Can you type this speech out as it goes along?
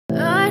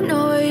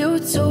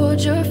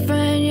told your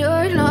friend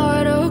you're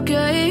not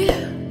okay?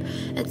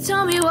 And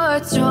tell me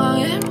what's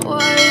wrong and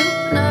why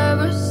you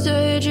never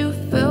said you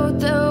felt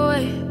that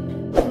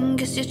way.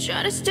 Guess you're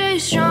trying to stay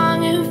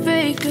strong and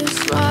fake a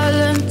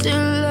smile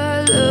until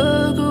I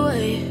look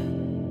away.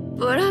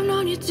 But I've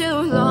known you too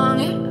long,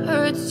 it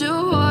hurts to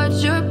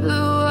watch your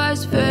blue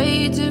eyes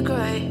fade to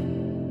gray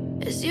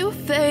as you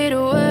fade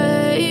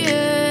away,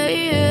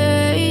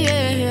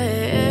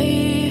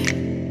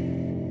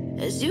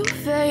 as you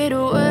fade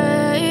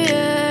away.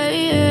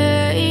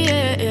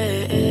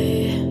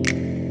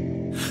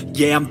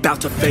 Yeah, I'm about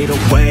to fade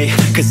away,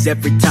 cause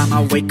every time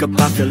I wake up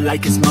I feel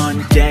like it's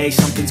Monday.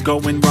 Something's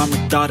going wrong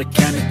with all the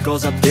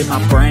chemicals up in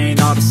my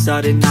brain. All of a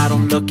sudden I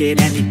don't look at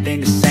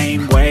anything the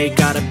same way.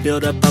 Got a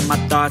build up of my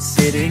thoughts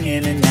sitting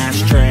in an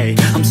ashtray.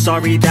 I'm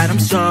sorry that I'm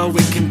so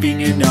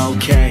inconvenient,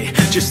 okay?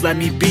 Just let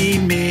me be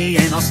me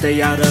and I'll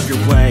stay out of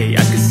your way.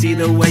 I can see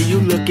the way you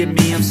look at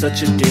me, I'm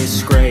such a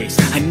disgrace.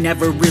 I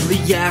never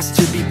really asked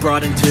to be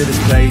brought into this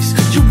place.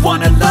 You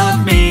wanna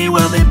love me?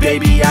 Well then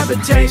baby I have a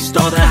taste.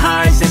 All the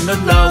highs and the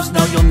lows,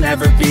 no you'll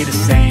never be the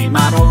same.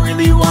 I don't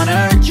really wanna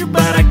hurt you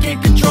but I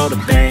can't control the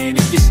pain.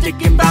 If you're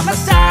sticking by my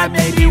side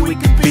maybe we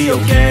could be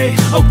okay.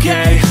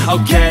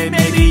 Okay,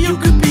 maybe you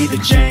could be the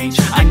change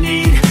I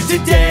need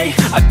today.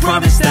 I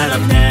promise that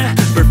I've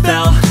never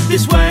felt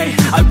this way.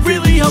 I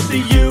really hope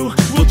that you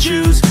will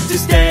choose to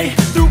stay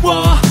through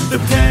all the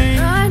pain.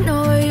 I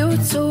know you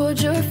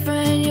told your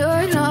friend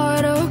you're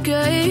not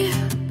okay.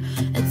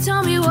 And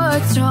tell me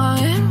what's wrong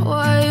and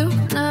why you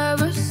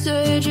never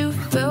said you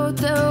felt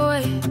that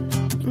way.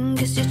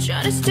 Guess you're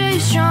trying to stay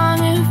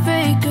strong and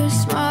fake a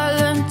smile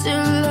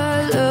until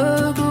I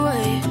look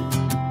away.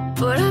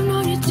 But I've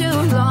known you too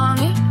long,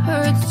 it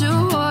hurts to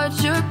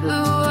watch your blue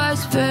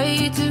eyes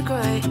fade to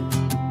gray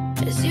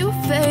as you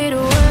fade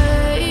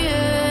away,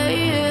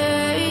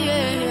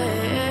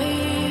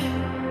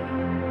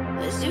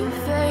 as you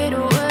fade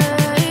away,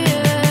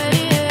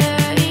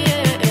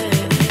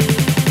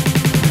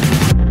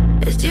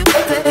 as you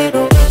fade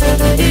away.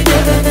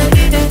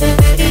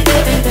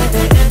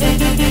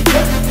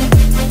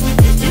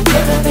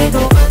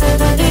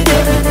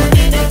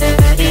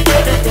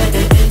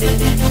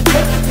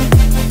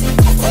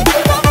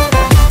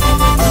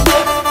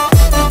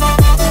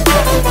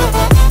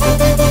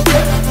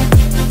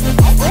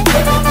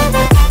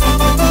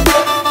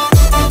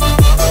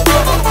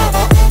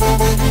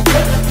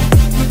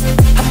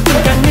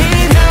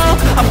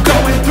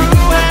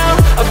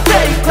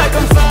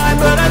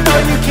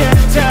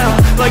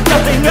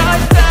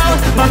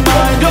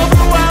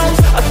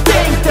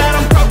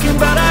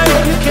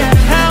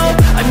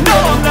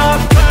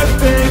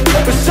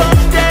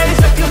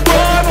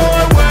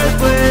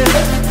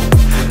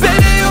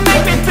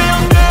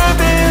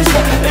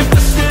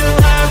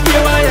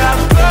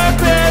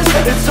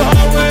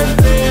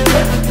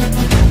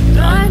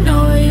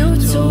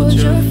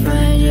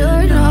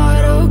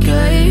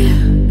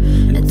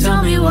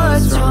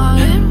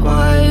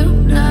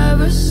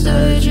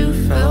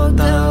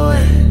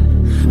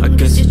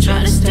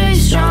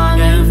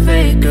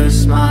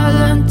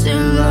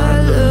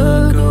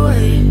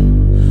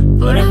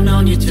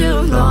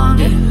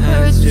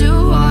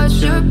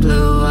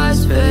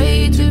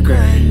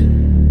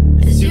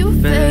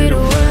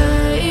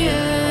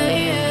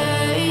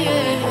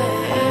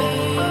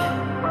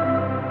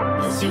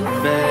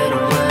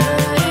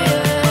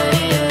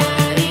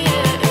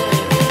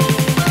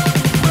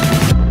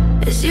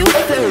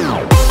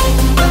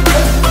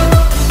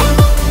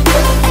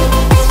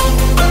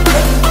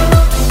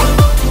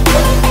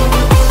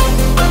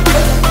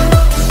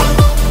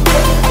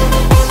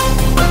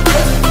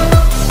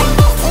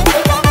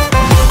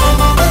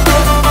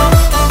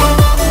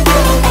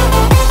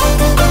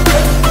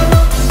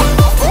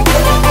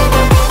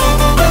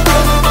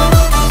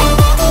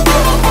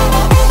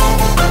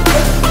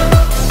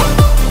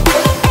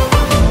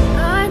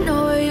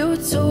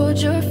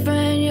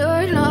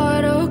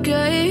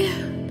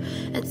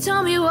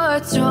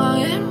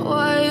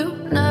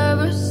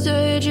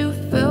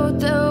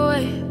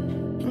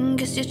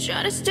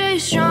 Try to stay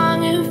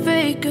strong and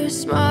fake a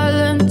smile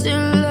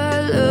until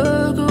I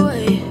look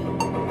away.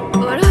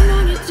 But I've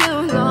known you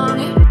too long.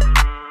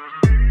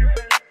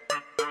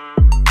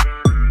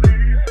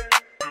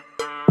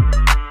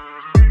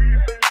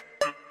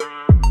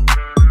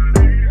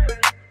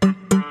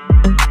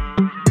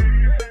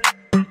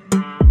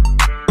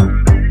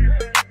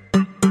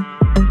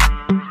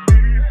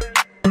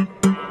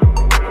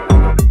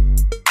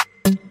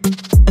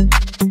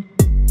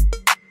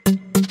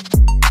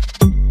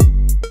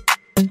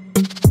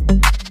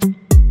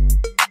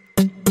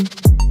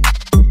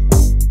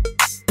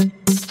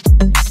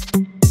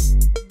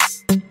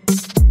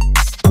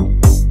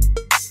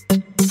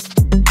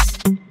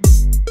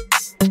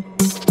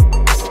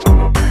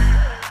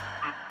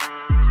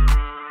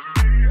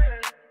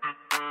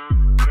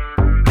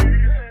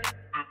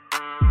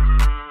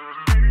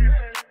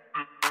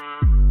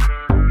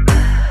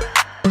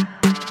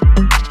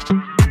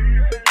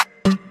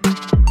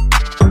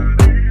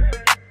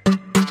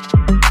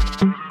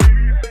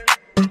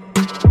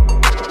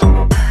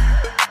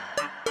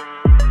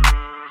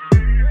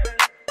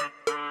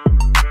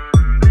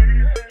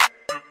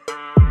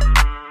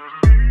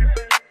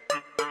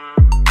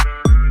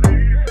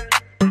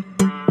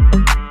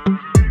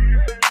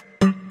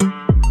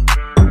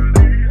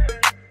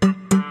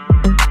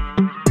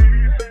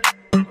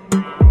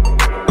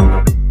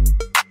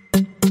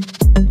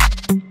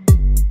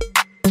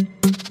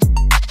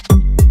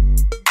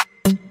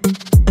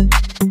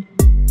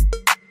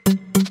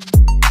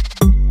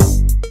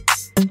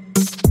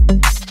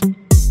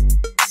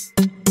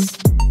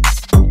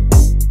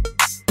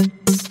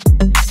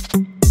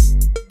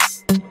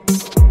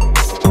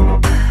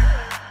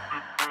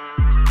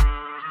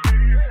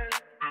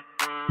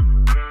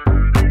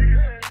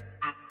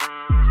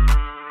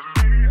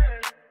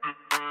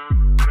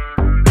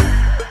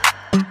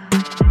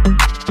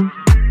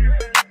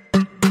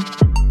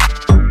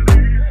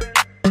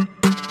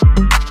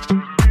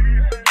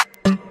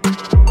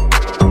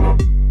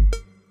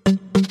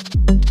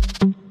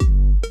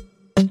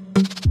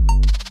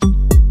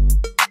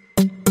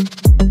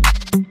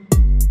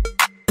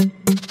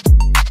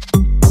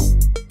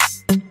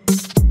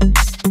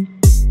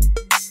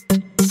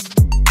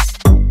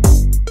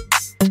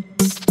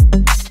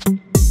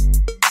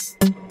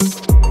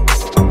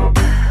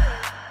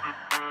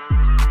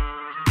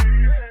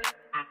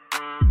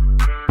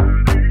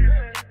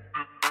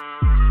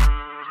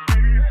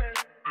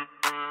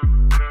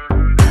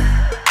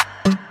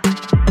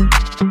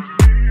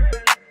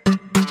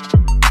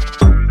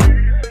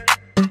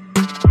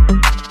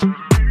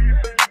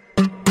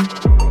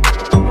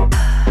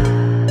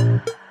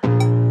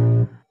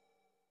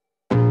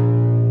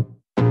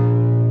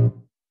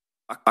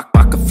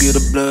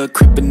 blood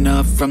creeping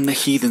up from the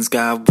heathens.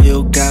 Got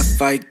will, got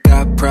fight,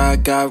 got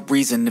pride, got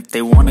reason. If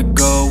they wanna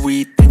go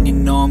eat, then you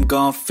know I'm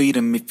gon' feed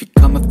them. If you're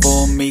coming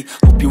for me,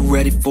 hope you're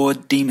ready for a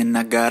demon.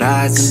 I got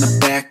eyes in the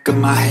back of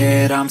my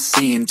head, I'm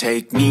seeing.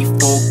 Take me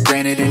for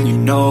granted and you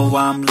know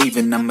I'm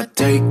leaving. I'ma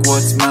take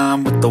what's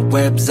mine with the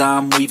webs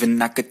I'm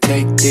weaving. I could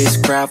take this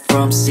crowd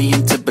from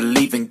seeing to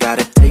believing.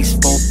 Got a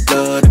taste for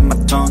blood and my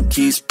tongue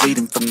keeps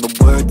bleeding from the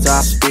words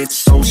I spit.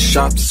 So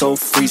sharp, so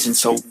freezing,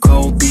 so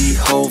cold.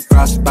 Behold,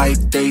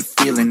 frostbite they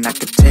feeling. I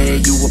could tear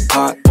you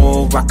apart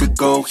or I could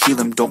go heal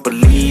them. Don't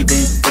believe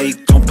in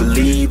fate, don't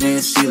believe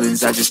in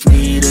ceilings. I just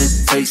need a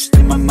taste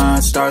and my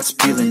mind starts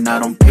peeling. I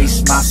don't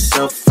pace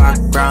myself, I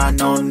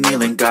grind on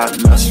kneeling.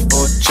 Got lust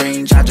for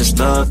change, I just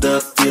love the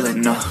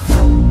feeling.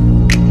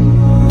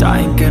 I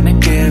ain't gonna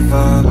give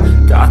up.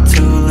 Got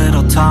too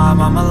little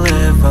time, I'ma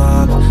live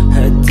up.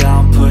 Head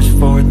down, push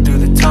forward through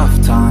the tough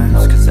times.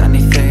 Cause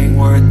anything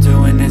worth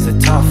doing is a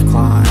tough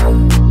climb.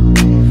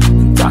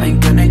 And I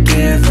ain't gonna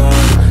give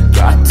up.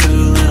 Got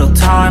too little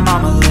time,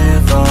 I'ma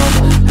live up.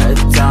 Head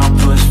down,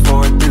 push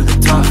forward through the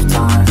tough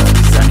times.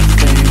 Cause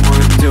anything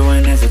worth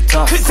doing is a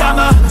tough climb. Cause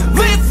I'ma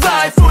live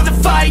life for the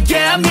fight,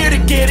 yeah, I'm here to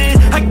get it.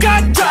 I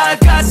got drive,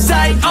 got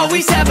sight,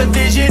 always have a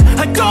vision.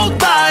 I go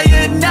by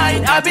at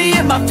night, I be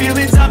in my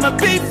feelings. I'ma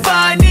be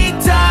fine,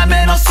 need time,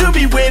 and I'll soon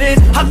be winning.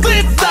 I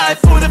live life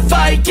for the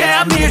fight,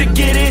 yeah, I'm here to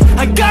get it.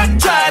 I got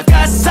drive,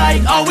 got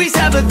sight, always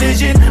have a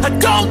vision. I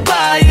go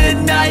by at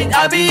night,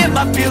 I be in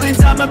my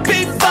feelings. I'ma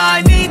be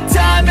fine, need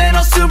time, and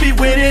I'll soon be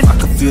winning. I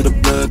can feel the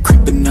blood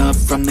creeping up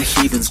from the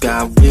heathens.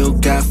 Got will,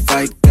 got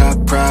fight,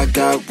 got pride,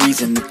 got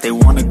reason. If they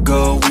wanna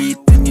go eat,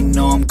 then you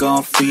know I'm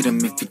gon' feed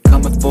them. If you're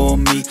coming for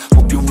me,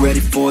 hope you're ready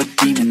for a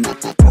demon. I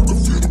can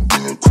feel the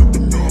blood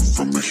creeping up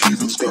from the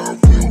heathens. Got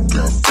will,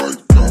 got fight,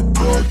 got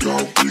pride,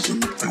 got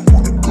reason. If you